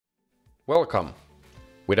Welcome!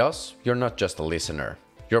 With us, you're not just a listener,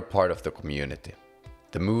 you're part of the community,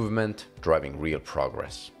 the movement driving real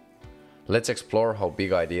progress. Let's explore how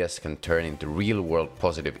big ideas can turn into real-world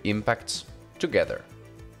positive impacts together.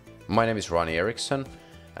 My name is Ronny Eriksson,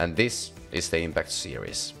 and this is the Impact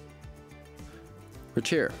Series.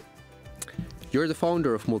 Ruchir, you're the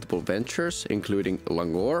founder of multiple ventures, including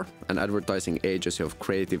Langor, an advertising agency of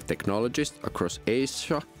creative technologists across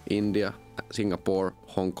Asia, India, Singapore,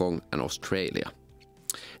 Hong Kong, and Australia.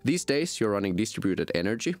 These days, you're running Distributed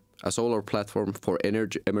Energy, a solar platform for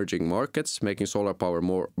emerging markets, making solar power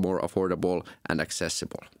more affordable and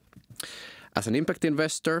accessible. As an impact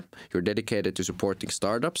investor, you're dedicated to supporting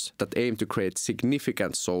startups that aim to create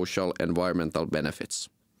significant social and environmental benefits.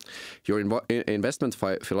 Your investment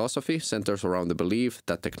philosophy centers around the belief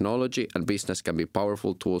that technology and business can be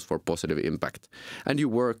powerful tools for positive impact, and you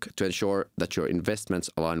work to ensure that your investments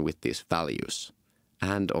align with these values.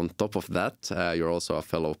 And on top of that, you're also a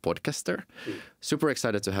fellow podcaster. Super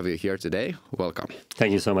excited to have you here today. Welcome.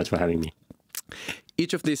 Thank you so much for having me.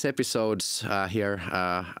 Each of these episodes here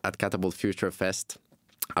at Catapult Future Fest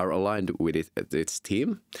are aligned with its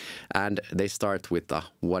theme, and they start with a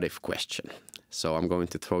what-if question. So I'm going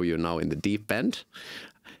to throw you now in the deep end.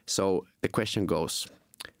 So the question goes,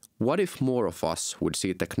 what if more of us would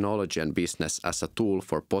see technology and business as a tool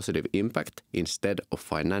for positive impact instead of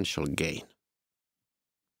financial gain?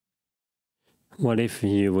 What if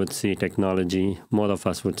you would see technology, more of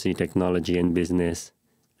us would see technology and business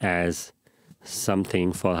as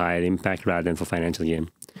something for higher impact rather than for financial gain?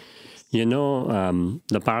 You know,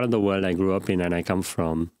 the part of the world I grew up in and I come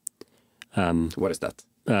from... what is that?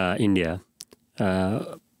 India.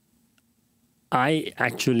 I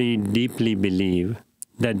actually deeply believe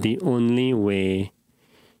that the only way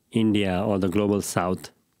India or the global south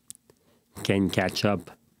can catch up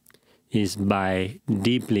is by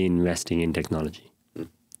deeply investing in technology.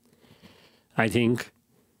 I think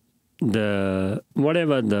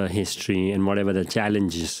whatever the history and whatever the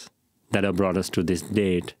challenges that have brought us to this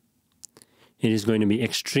date, it is going to be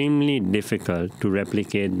extremely difficult to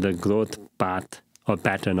replicate the growth path or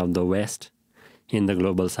pattern of the West in the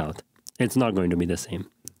global south. It's not going to be the same.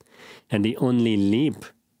 And the only leap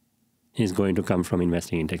is going to come from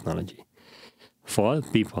investing in technology for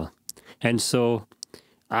people. And so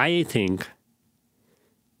I think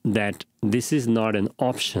that this is not an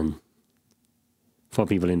option for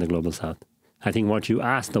people in the global south. I think what you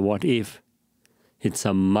asked, the what if, it's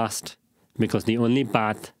a must, because the only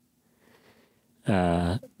path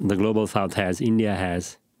the global south has, India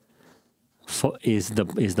has, is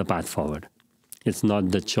the path forward. It's not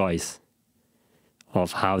the choice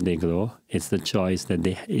of how they grow. It's the choice that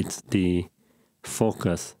it's the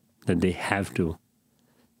focus that they have to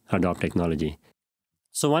adopt technology.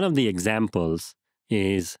 So one of the examples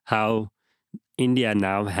is how India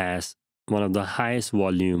now has one of the highest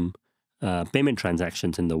volume payment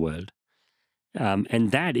transactions in the world. And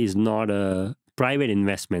that is not a private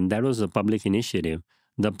investment. That was a public initiative.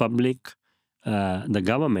 The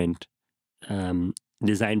government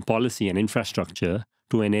designed policy and infrastructure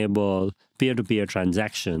to enable peer-to-peer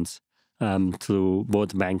transactions through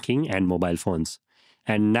both banking and mobile phones.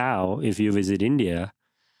 And now, if you visit India,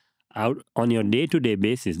 out on your day-to-day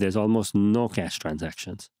basis, there's almost no cash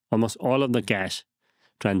transactions. Almost all of the cash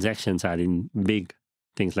transactions are in big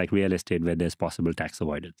things like real estate where there's possible tax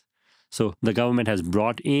avoidance. So the government has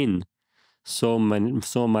brought in so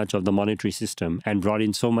much of the monetary system and brought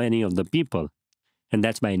in so many of the people, and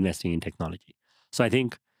that's by investing in technology. So I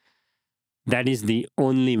think that is the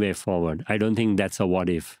only way forward. I don't think that's a what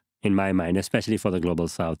if in my mind, especially for the global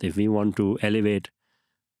south. If we want to elevate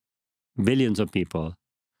billions of people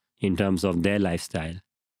in terms of their lifestyle,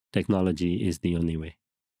 technology is the only way.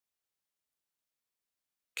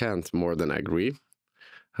 Can't more than agree.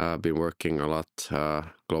 Been working a lot,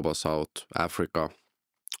 Global South, Africa,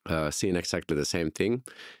 seeing exactly the same thing.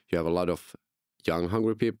 You have a lot of young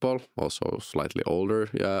hungry people, also slightly older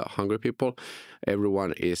hungry people.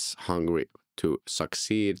 Everyone is hungry to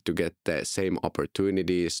succeed, to get the same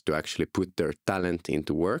opportunities, to actually put their talent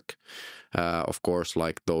into work. Of course,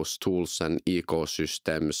 like those tools and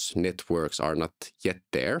ecosystems, networks are not yet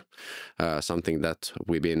there. Something that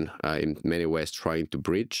we've been in many ways trying to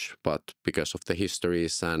bridge, but because of the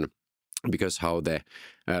histories and because how the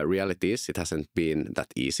reality is, it hasn't been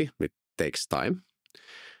that easy. It takes time.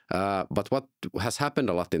 But what has happened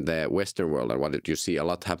a lot in the Western world, and what you see a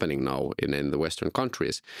lot happening now in the Western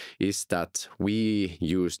countries, is that we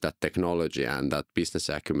use that technology and that business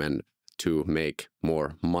acumen to make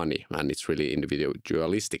more money, and it's really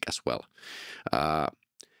individualistic as well.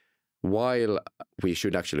 while we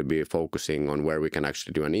should actually be focusing on where we can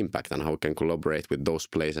actually do an impact and how we can collaborate with those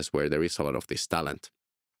places where there is a lot of this talent.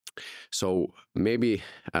 So maybe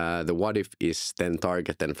the what if is then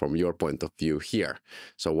targeted from your point of view here.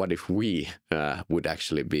 So what if we would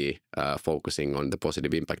actually be focusing on the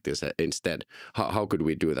positive impact instead? How could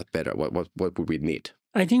we do that better? What would we need?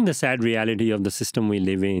 I think the sad reality of the system we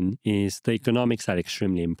live in is the economics are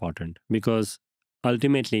extremely important because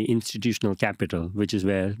ultimately institutional capital, which is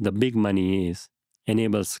where the big money is,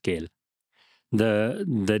 enables scale.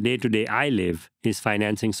 The day-to-day I live is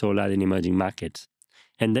financing solar in emerging markets.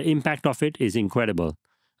 And the impact of it is incredible.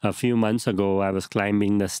 A few months ago, I was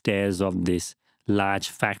climbing the stairs of this large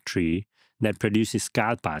factory that produces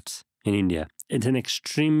car parts in India. It's an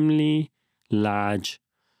extremely large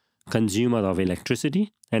consumer of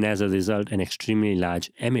electricity and as a result, an extremely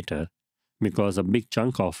large emitter because a big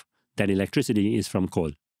chunk of that electricity is from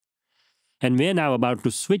coal. And we're now about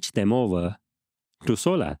to switch them over to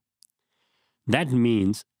solar. That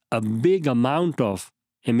means a big amount of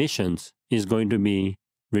emissions is going to be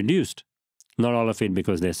reduced. Not all of it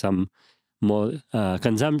because there's some more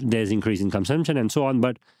consumption, there's increase in consumption and so on,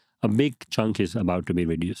 but a big chunk is about to be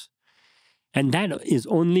reduced. And that is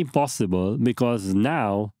only possible because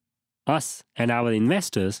now us and our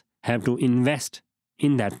investors have to invest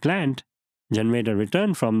in that plant, generate a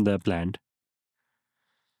return from the plant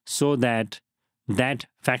so that that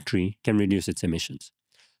factory can reduce its emissions.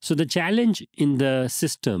 So the challenge in the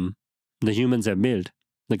system the humans have built,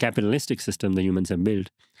 the capitalistic system the humans have built,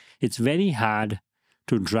 it's very hard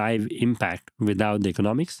to drive impact without the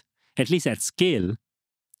economics. At least at scale,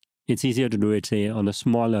 it's easier to do it, say, on a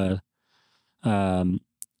smaller, in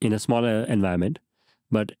a smaller environment.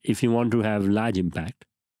 But if you want to have large impact,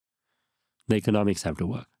 the economics have to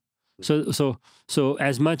work. So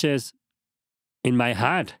as much as in my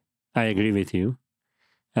heart, I agree with you,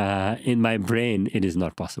 in my brain, it is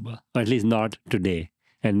not possible, or at least not today.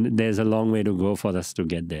 And there's a long way to go for us to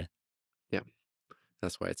get there. Yeah,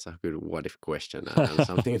 that's why it's a good what if question and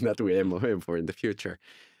something that we aim for in the future.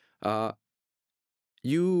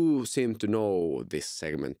 You seem to know this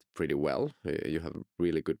segment pretty well. You have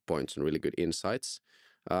really good points and really good insights.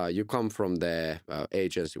 You come from the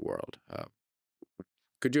agency world.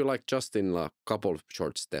 Could you, like, just in a couple of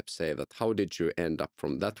short steps, say that how did you end up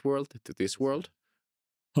from that world to this world?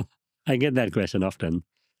 I get that question often.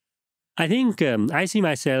 I think I see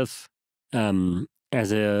myself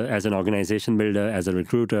as an organization builder, as a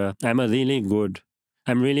recruiter. I'm really good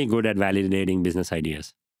at validating business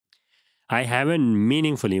ideas. I haven't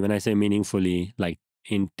meaningfully, when I say meaningfully, like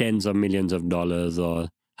in tens of millions of dollars or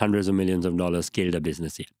hundreds of millions of dollars, scaled a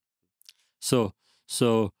business yet. So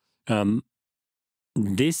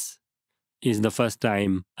this is the first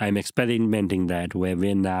time I'm experimenting that, where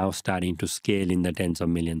we're now starting to scale in the tens of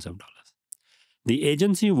millions of dollars. The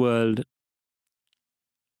agency world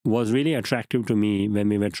was really attractive to me when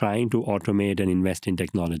we were trying to automate and invest in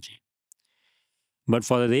technology. But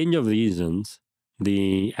for a range of reasons,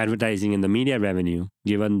 the advertising and the media revenue,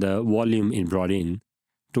 given the volume it brought in,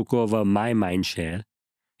 took over my mind share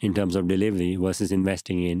in terms of delivery versus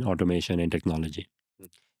investing in automation and technology.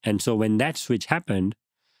 And so when that switch happened,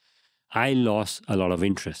 I lost a lot of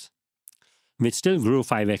interest, which still grew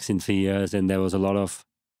 5x in 3 years, and there was a lot of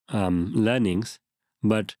learnings.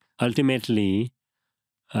 But ultimately,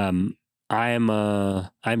 I'm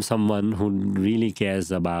someone who really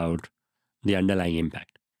cares about the underlying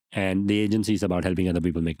impact, and the agency is about helping other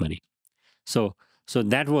people make money. So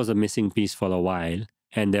that was a missing piece for a while,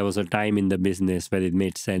 and there was a time in the business where it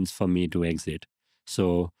made sense for me to exit.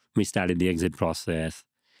 So we started the exit process,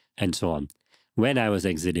 and so on. When I was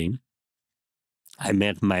exiting, I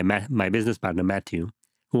met my business partner Matthew,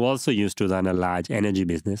 who also used to run a large energy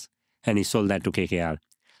business, and he sold that to KKR.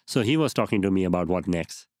 So he was talking to me about what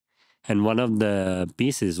next. And one of the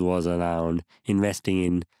pieces was around investing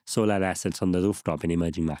in solar assets on the rooftop in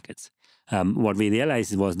emerging markets. What we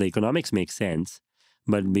realized was the economics make sense,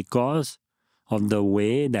 but because of the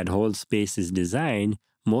way that whole space is designed,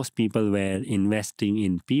 most people were investing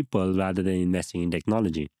in people rather than investing in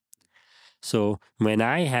technology. So when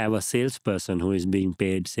I have a salesperson who is being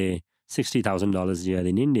paid, say, $60,000 a year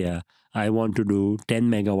in India, I want to do 10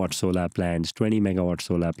 megawatt solar plants, 20 megawatt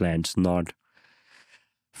solar plants, not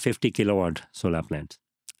 50 kilowatt solar plants.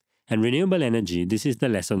 And renewable energy, this is the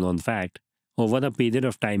lesser known fact, over a period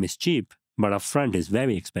of time is cheap, but upfront is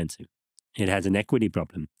very expensive. It has an equity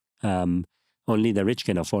problem. Only the rich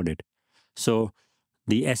can afford it. So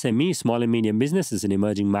the SME, small and medium businesses in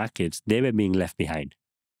emerging markets, they were being left behind.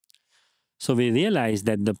 So we realized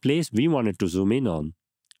that the place we wanted to zoom in on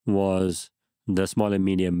was the small and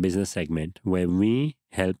medium business segment, where we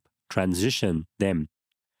help transition them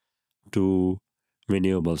to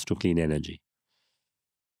renewables, to clean energy.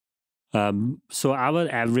 So our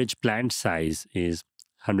average plant size is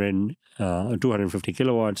 250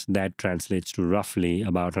 kilowatts. That translates to roughly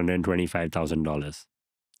about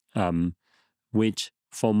 $125,000, which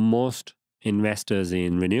for most investors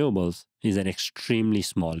in renewables is an extremely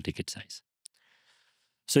small ticket size.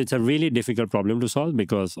 So it's a really difficult problem to solve,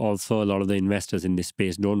 because also a lot of the investors in this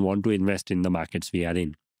space don't want to invest in the markets we are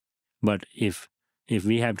in. But if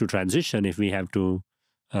we have to transition, if we have to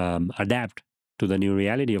adapt to the new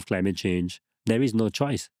reality of climate change, there is no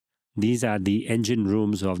choice. These are the engine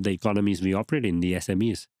rooms of the economies we operate in, the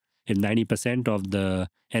SMEs. If 90% of the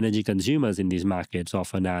energy consumers in these markets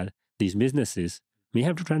often are these businesses, we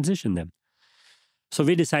have to transition them. So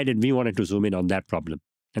we decided we wanted to zoom in on that problem.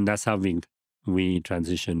 And that's how we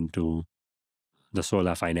transitioned to the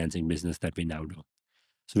solar financing business that we now do.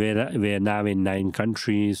 So we're now in 9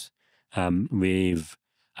 countries.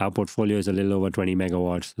 Our portfolio is a little over 20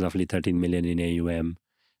 megawatts, roughly 13 million in AUM.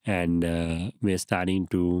 And we're starting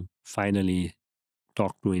to finally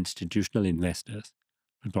talk to institutional investors.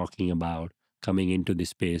 We're talking about coming into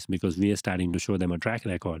this space because we are starting to show them a track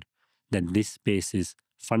record that this space is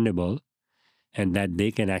fundable and that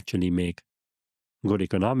they can actually make good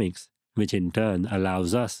economics, which in turn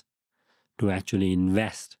allows us to actually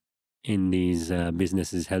invest in these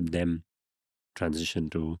businesses, help them transition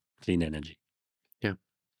to clean energy. Yeah.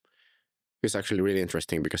 It's actually really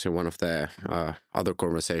interesting because in one of the other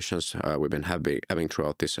conversations we've been having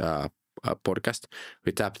throughout this podcast,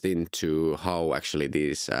 we tapped into how actually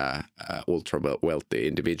these ultra wealthy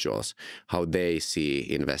individuals, how they see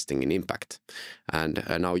investing in impact. And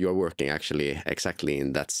now you're working actually exactly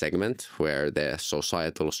in that segment where the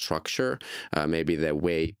societal structure, maybe the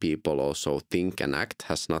way people also think and act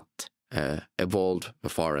has not evolved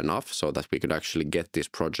far enough so that we could actually get this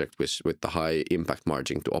project with the high impact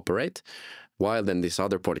margin to operate. While then this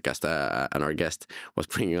other podcast and our guest was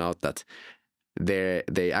bringing out that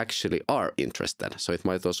they actually are interested. So it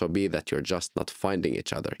might also be that you're just not finding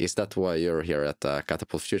each other. Is that why you're here at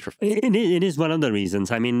Catapult Future? It is one of the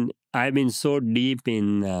reasons. I mean, I've been so deep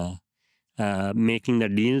in making the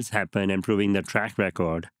deals happen and proving the track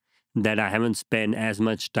record that I haven't spent as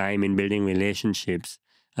much time in building relationships,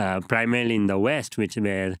 primarily in the West,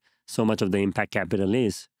 where so much of the impact capital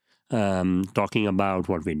is, talking about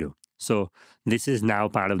what we do. So this is now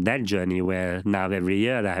part of that journey where now every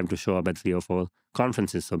year I have to show up at 3 or 4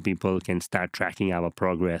 conferences so people can start tracking our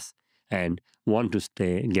progress and want to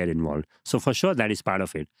get involved. So for sure, that is part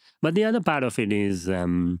of it. But the other part of it is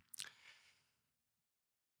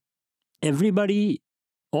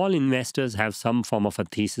all investors have some form of a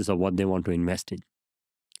thesis of what they want to invest in.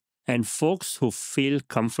 And folks who feel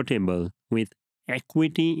comfortable with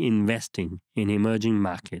equity investing in emerging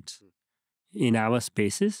markets in our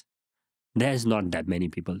spaces, there's not that many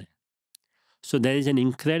people there. So there is an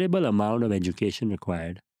incredible amount of education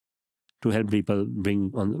required to help people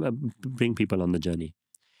bring people on the journey.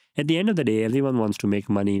 At the end of the day, everyone wants to make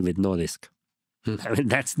money with no risk. I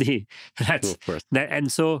mean, and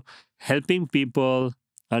so helping people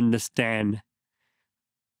understand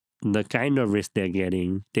the kind of risk they're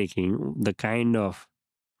taking, the kind of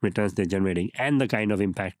returns they're generating, and the kind of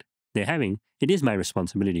impact they're having, it is my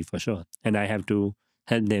responsibility for sure. And I have to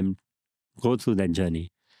help them go through that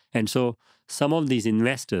journey. And so some of these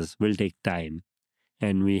investors will take time,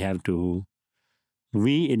 and it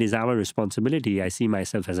is our responsibility. I see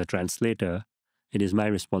myself as a translator. It is my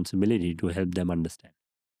responsibility to help them understand.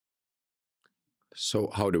 So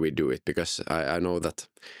how do we do it? Because I know that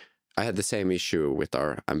I had the same issue with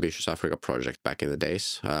our Ambitious Africa project back in the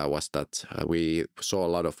days, was that we saw a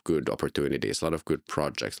lot of good opportunities, a lot of good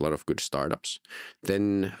projects, a lot of good startups.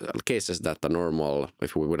 Then cases that are normal,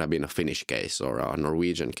 if we would have been a Finnish case or a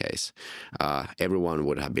Norwegian case, everyone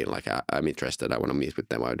would have been like, I'm interested, I want to meet with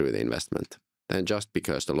them, I'll do the investment. Then just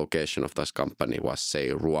because the location of this company was,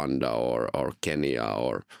 say, Rwanda or Kenya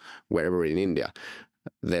or wherever in India,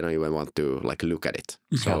 they don't even want to look at it.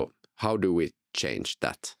 So how do we change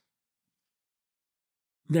that?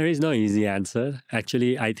 There is no easy answer.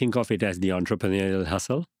 Actually, I think of it as the entrepreneurial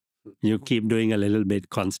hustle. You keep doing a little bit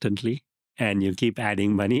constantly and you keep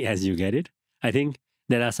adding money as you get it. I think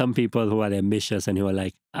there are some people who are ambitious and who are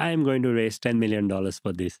like, I'm going to raise $10 million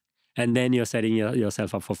for this. And then you're setting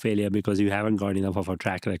yourself up for failure because you haven't got enough of a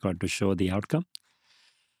track record to show the outcome.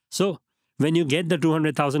 So when you get the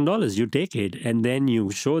 $200,000, you take it and then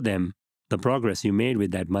you show them the progress you made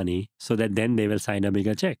with that money so that then they will sign a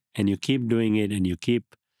bigger check. And you keep doing it and you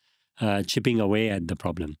keep chipping away at the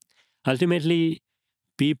problem. Ultimately,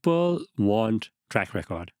 people want track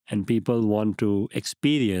record, and people want to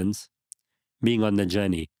experience being on the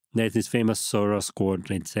journey. There's this famous Soros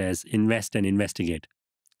quote. It says, invest and investigate.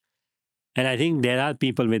 And I think there are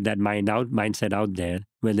people with that mindset out there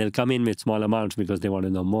where they'll come in with small amounts because they want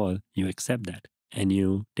to know more. You accept that and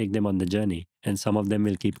you take them on the journey, and some of them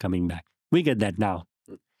will keep coming back. We get that now.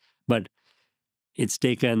 But it's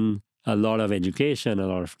taken a lot of education, a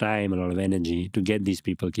lot of time, a lot of energy to get these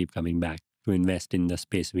people keep coming back to invest in the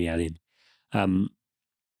space we are in.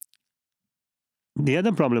 The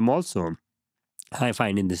other problem also I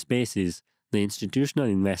find in this space is the institutional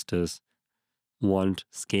investors want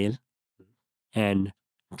scale and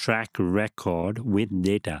track record with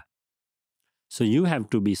data. So you have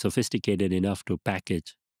to be sophisticated enough to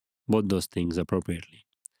package both those things appropriately.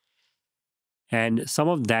 And some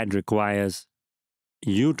of that requires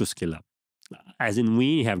you to skill up. As in,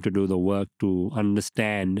 we have to do the work to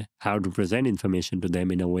understand how to present information to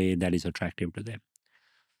them in a way that is attractive to them.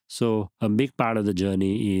 So a big part of the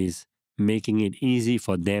journey is making it easy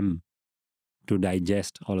for them to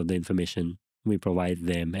digest all of the information we provide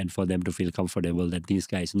them, and for them to feel comfortable that these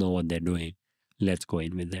guys know what they're doing. Let's go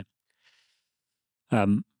in with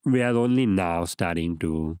them. We are only now starting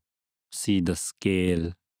to see the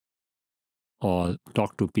scale or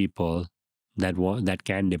talk to people that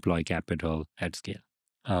can deploy capital at scale.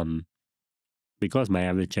 Because my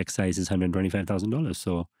average check size is $125,000.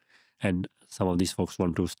 So, and some of these folks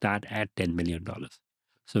want to start at $10 million.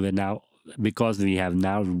 So we're now, because we have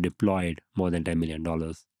now deployed more than $10 million,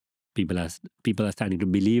 people are starting to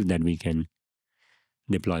believe that we can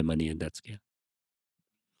deploy money at that scale.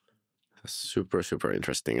 Super, super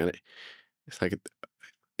interesting. And it's like,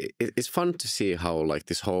 it's fun to see how like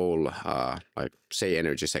this whole, like say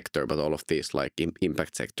energy sector, but all of these like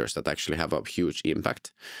impact sectors that actually have a huge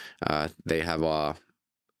impact. They have a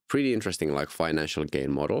pretty interesting like financial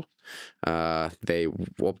gain model. They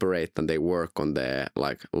operate and they work on the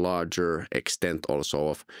like larger extent also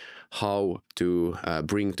of how to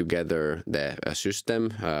bring together the system,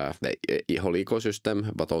 the whole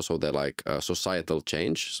ecosystem, but also the like societal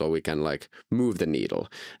change, so we can like move the needle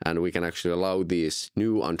and we can actually allow these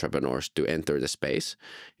new entrepreneurs to enter the space.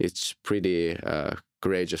 It's pretty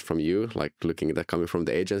courageous from you, like looking at that coming from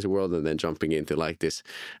the agency world and then jumping into like this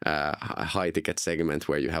high ticket segment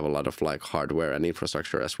where you have a lot of like hardware and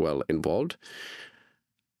infrastructure as well involved.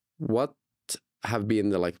 What have been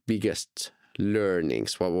the like biggest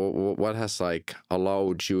learnings? What has like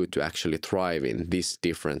allowed you to actually thrive in this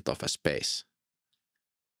different of a space?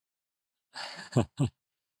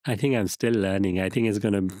 I think I'm still learning. I think it's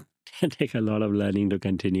going to take a lot of learning to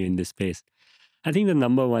continue in this space. I think the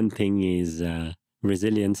number one thing is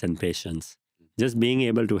resilience and patience. Just being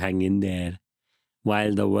able to hang in there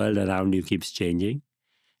while the world around you keeps changing.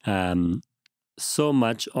 So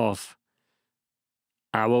much of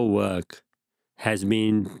our work has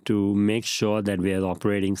been to make sure that we are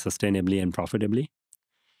operating sustainably and profitably.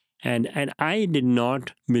 And I did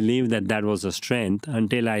not believe that that was a strength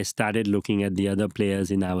until I started looking at the other players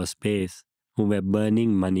in our space who were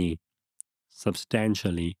burning money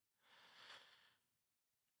substantially.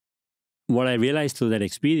 What I realized through that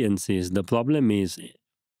experience is the problem is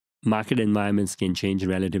market environments can change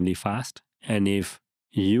relatively fast. And if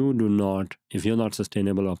you're not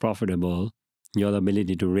sustainable or profitable, your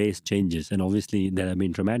ability to raise changes. And obviously there have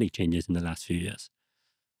been dramatic changes in the last few years.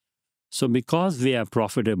 So because we are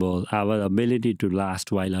profitable, our ability to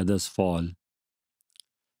last while others fall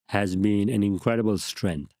has been an incredible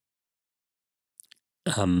strength.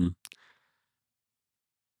 The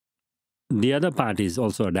other part is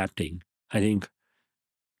also adapting. I think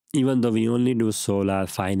even though we only do solar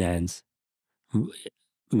finance,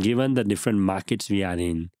 given the different markets we are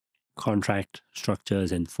in, contract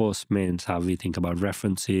structures, enforcements, how we think about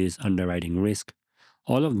references, underwriting risk,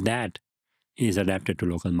 all of that is adapted to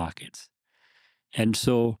local markets. And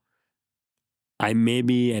so I may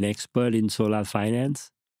be an expert in solar finance,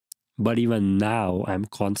 but even now I'm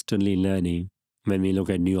constantly learning when we look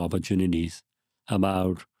at new opportunities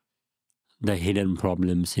about the hidden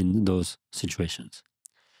problems in those situations.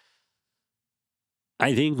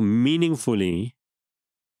 I think meaningfully,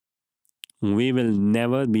 we will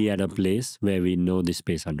never be at a place where we know this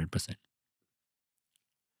space 100%.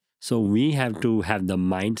 So we have to have the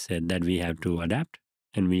mindset that we have to adapt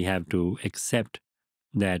and we have to accept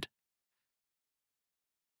that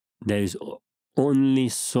there is only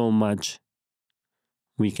so much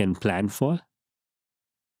we can plan for.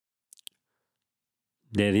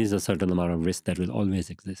 There is a certain amount of risk that will always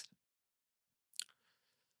exist.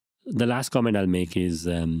 The last comment I'll make is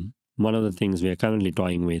one of the things we are currently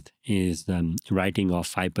toying with is writing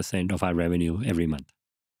off 5% of our revenue every month.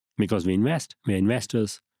 because we invest. We're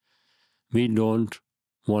investors. We don't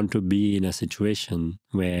want to be in a situation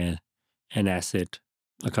where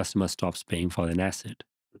a customer stops paying for an asset.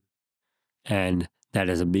 And that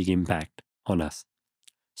has a big impact on us.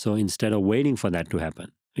 So instead of waiting for that to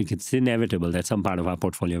happen, it's inevitable that some part of our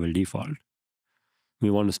portfolio will default. We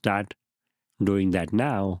want to start doing that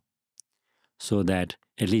now so that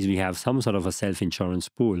at least we have some sort of a self-insurance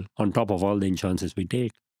pool on top of all the insurances we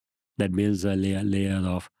take that builds a layer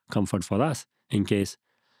of comfort for us in case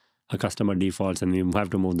a customer defaults and we have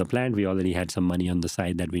to move the plant. We already had some money on the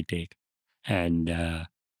side that we take and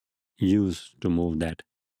use to move that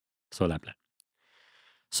solar plant.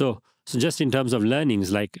 So just in terms of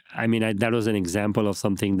learnings, that was an example of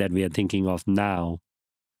something that we are thinking of now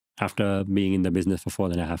after being in the business for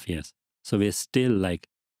 4.5 years. So we're still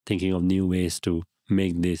thinking of new ways to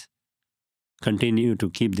continue to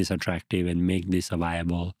keep this attractive and make this a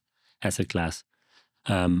viable asset class.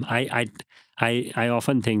 I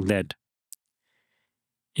often think that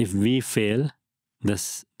if we fail, the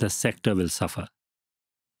sector will suffer.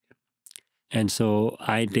 And so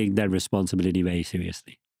I take that responsibility very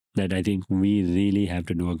seriously, that I think we really have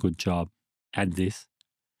to do a good job at this.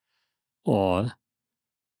 Or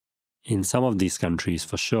in some of these countries,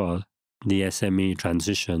 for sure, the SME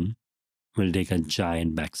transition will take a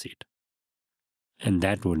giant backseat. And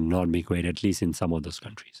that would not be great, at least in some of those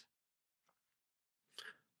countries.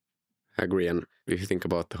 I agree. And if you think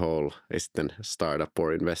about the whole startup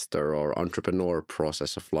or investor or entrepreneur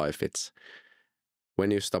process of life, it's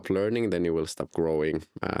when you stop learning, then you will stop growing.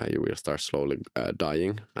 You will start slowly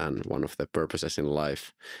dying. And one of the purposes in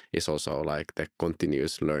life is also the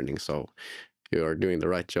continuous learning. So you are doing the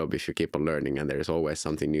right job if you keep on learning, and there is always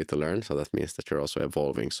something new to learn. So that means that you're also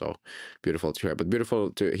evolving. So beautiful to hear. But beautiful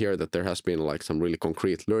to hear that there has been some really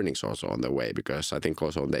concrete learnings also on the way, because I think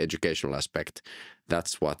also on the educational aspect,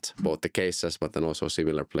 that's what both the cases, but then also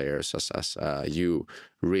similar players as you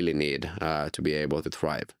really need to be able to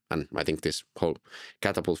thrive. And I think this whole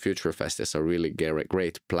Catapult Future Fest is a really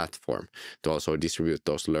great platform to also distribute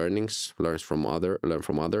those learnings, learn from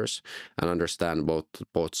others, and understand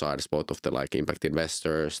both sides, both of the impact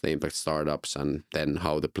investors, the impact startups, and then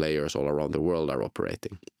how the players all around the world are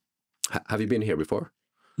operating. Have you been here before?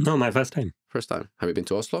 No, my first time. First time. Have you been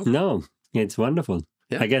to Oslo? No, it's wonderful.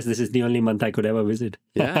 Yeah. I guess this is the only month I could ever visit.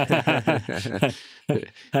 Yeah.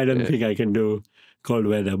 I don't think I can do cold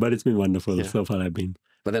weather, but it's been wonderful so far I've been.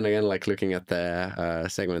 But then again, looking at the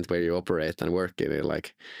segment where you operate and work in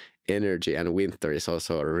it, energy and winter is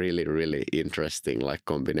also a really, really interesting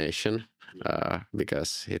combination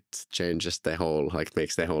because it changes the whole,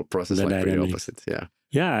 makes the whole process pretty opposite. Yeah.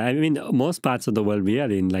 Yeah, I mean, most parts of the world we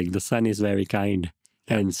are in, the sun is very kind.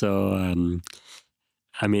 Yeah. And so,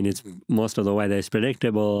 it's most of the weather is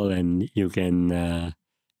predictable and you can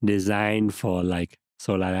design for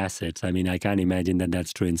solar assets. I mean, I can't imagine that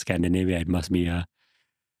that's true in Scandinavia. It must be a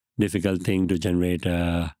difficult thing to generate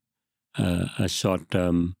a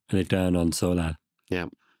short-term return on solar. Yeah,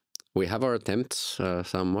 we have our attempts.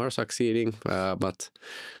 Some are succeeding, but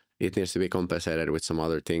it needs to be compensated with some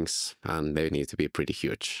other things, and they need to be pretty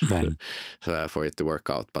huge for it to work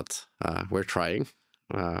out. But we're trying.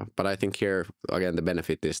 But I think here, again, the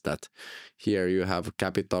benefit is that here you have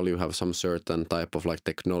capital, you have some certain type of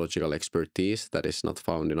technological expertise that is not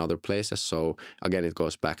found in other places. So again, it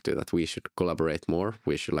goes back to that we should collaborate more.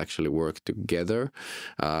 We should actually work together.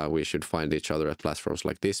 We should find each other at platforms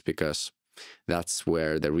like this, because that's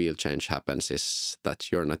where the real change happens, is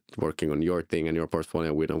that you're not working on your thing and your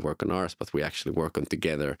portfolio. We don't work on ours, but we actually work on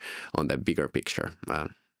together on the bigger picture.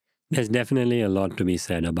 There's definitely a lot to be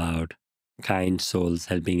said about kind souls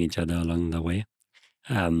helping each other along the way.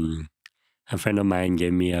 A friend of mine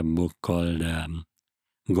gave me a book called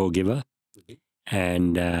Go Giver,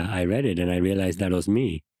 and I read it and I realized that was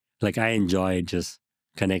me. I enjoyed just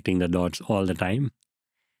connecting the dots all the time.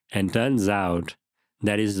 And turns out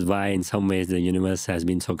that is why in some ways the universe has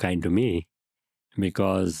been so kind to me,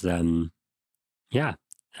 because I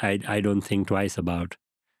don't think twice about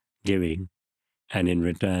giving, and in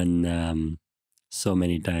return so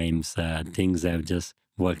many times things have just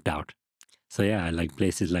worked out. So yeah,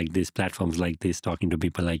 places like this, platforms like this, talking to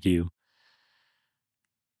people like you.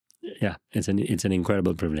 Yeah, it's an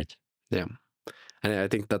incredible privilege. Yeah. And I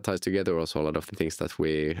think that ties together also a lot of the things that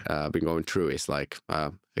we've been going through is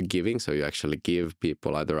giving. So you actually give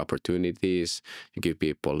people other opportunities, you give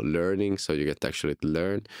people learning, so you get to actually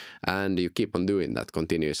learn, and you keep on doing that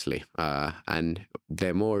continuously. And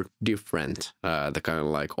the more different the kind of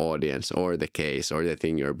like audience or the case or the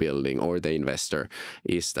thing you're building or the investor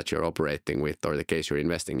is that you're operating with, or the case you're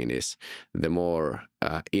investing in is, the more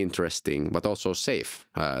interesting but also safe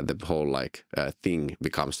the whole like thing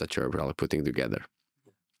becomes that you're putting together.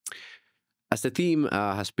 As the theme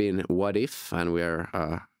has been what if, and we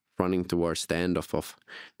are running towards the end of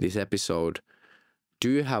this episode, do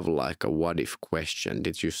you have like a what if question?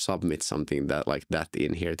 Did you submit something that like that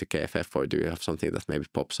in here to KFF, or do you have something that maybe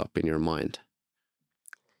pops up in your mind?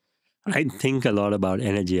 I think a lot about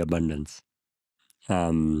energy abundance,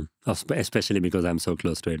 especially because I'm so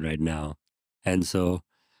close to it right now. And so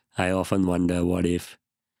I often wonder, what if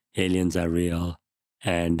aliens are real,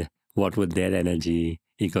 and what would their energy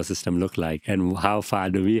ecosystem look like, and how far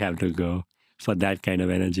do we have to go for that kind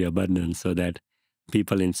of energy abundance, so that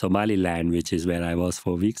people in Somaliland, which is where I was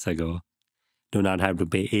 4 weeks ago, do not have to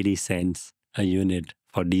pay 80 cents a unit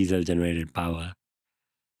for diesel generated power.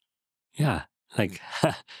 Yeah, like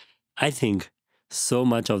I think so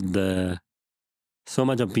much of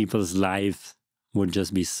people's lives would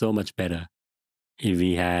just be so much better if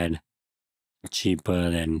we had cheaper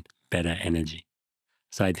and better energy.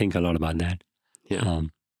 So I think a lot about that. Yeah.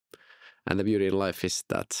 And the beauty in life is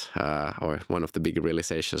that, or one of the big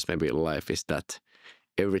realizations maybe in life is that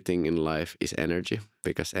everything in life is energy,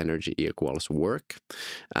 because energy equals work.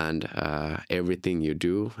 And everything you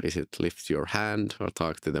do, is it lift your hand or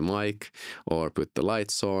talk to the mic or put the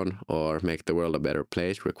lights on or make the world a better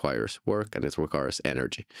place, requires work, and it requires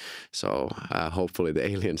energy. So hopefully the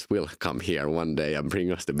aliens will come here one day and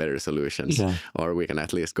bring us the better solutions, or we can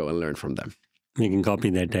at least go and learn from them. We can copy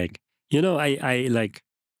their tech. You know, I like,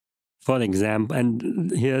 for example,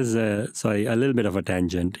 and here's a little bit of a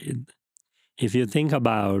tangent. If you think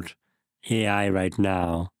about AI right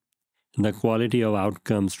now, the quality of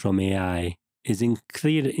outcomes from AI is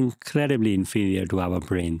incredibly inferior to our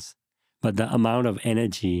brains. But the amount of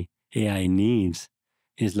energy AI needs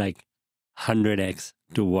is like 100x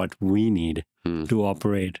to what we need to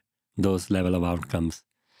operate those level of outcomes.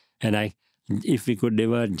 And if we could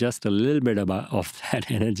divert just a little bit of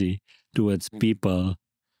that energy towards people,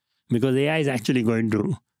 because AI is actually going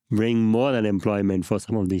to bring more unemployment for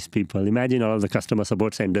some of these people. Imagine all of the customer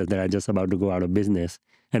support centers that are just about to go out of business,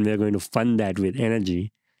 and we're going to fund that with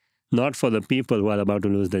energy, not for the people who are about to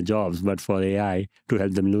lose their jobs, but for AI to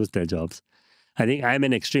help them lose their jobs. I think I'm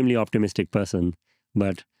an extremely optimistic person,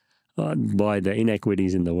 but boy, the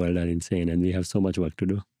inequities in the world are insane, and we have so much work to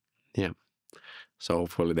do. Yeah. So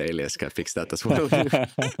hopefully the aliens can fix that as well.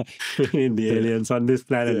 We need the aliens on this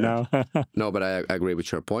planet now. No, but I agree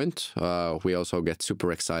with your point. We also get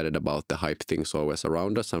super excited about the hype things always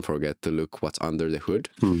around us and forget to look what's under the hood.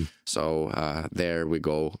 So there we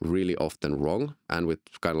go really often wrong. And with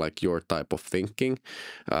kind of like your type of thinking,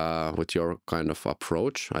 with your kind of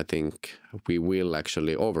approach, I think we will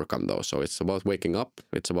actually overcome those. So it's about waking up,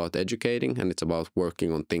 it's about educating, and it's about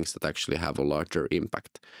working on things that actually have a larger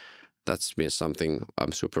impact. That's been something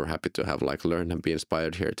I'm super happy to have like learned and be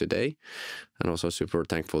inspired here today. And also super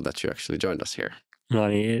thankful that you actually joined us here.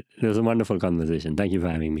 Ronny, it was a wonderful conversation. Thank you for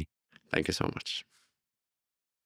having me. Thank you so much.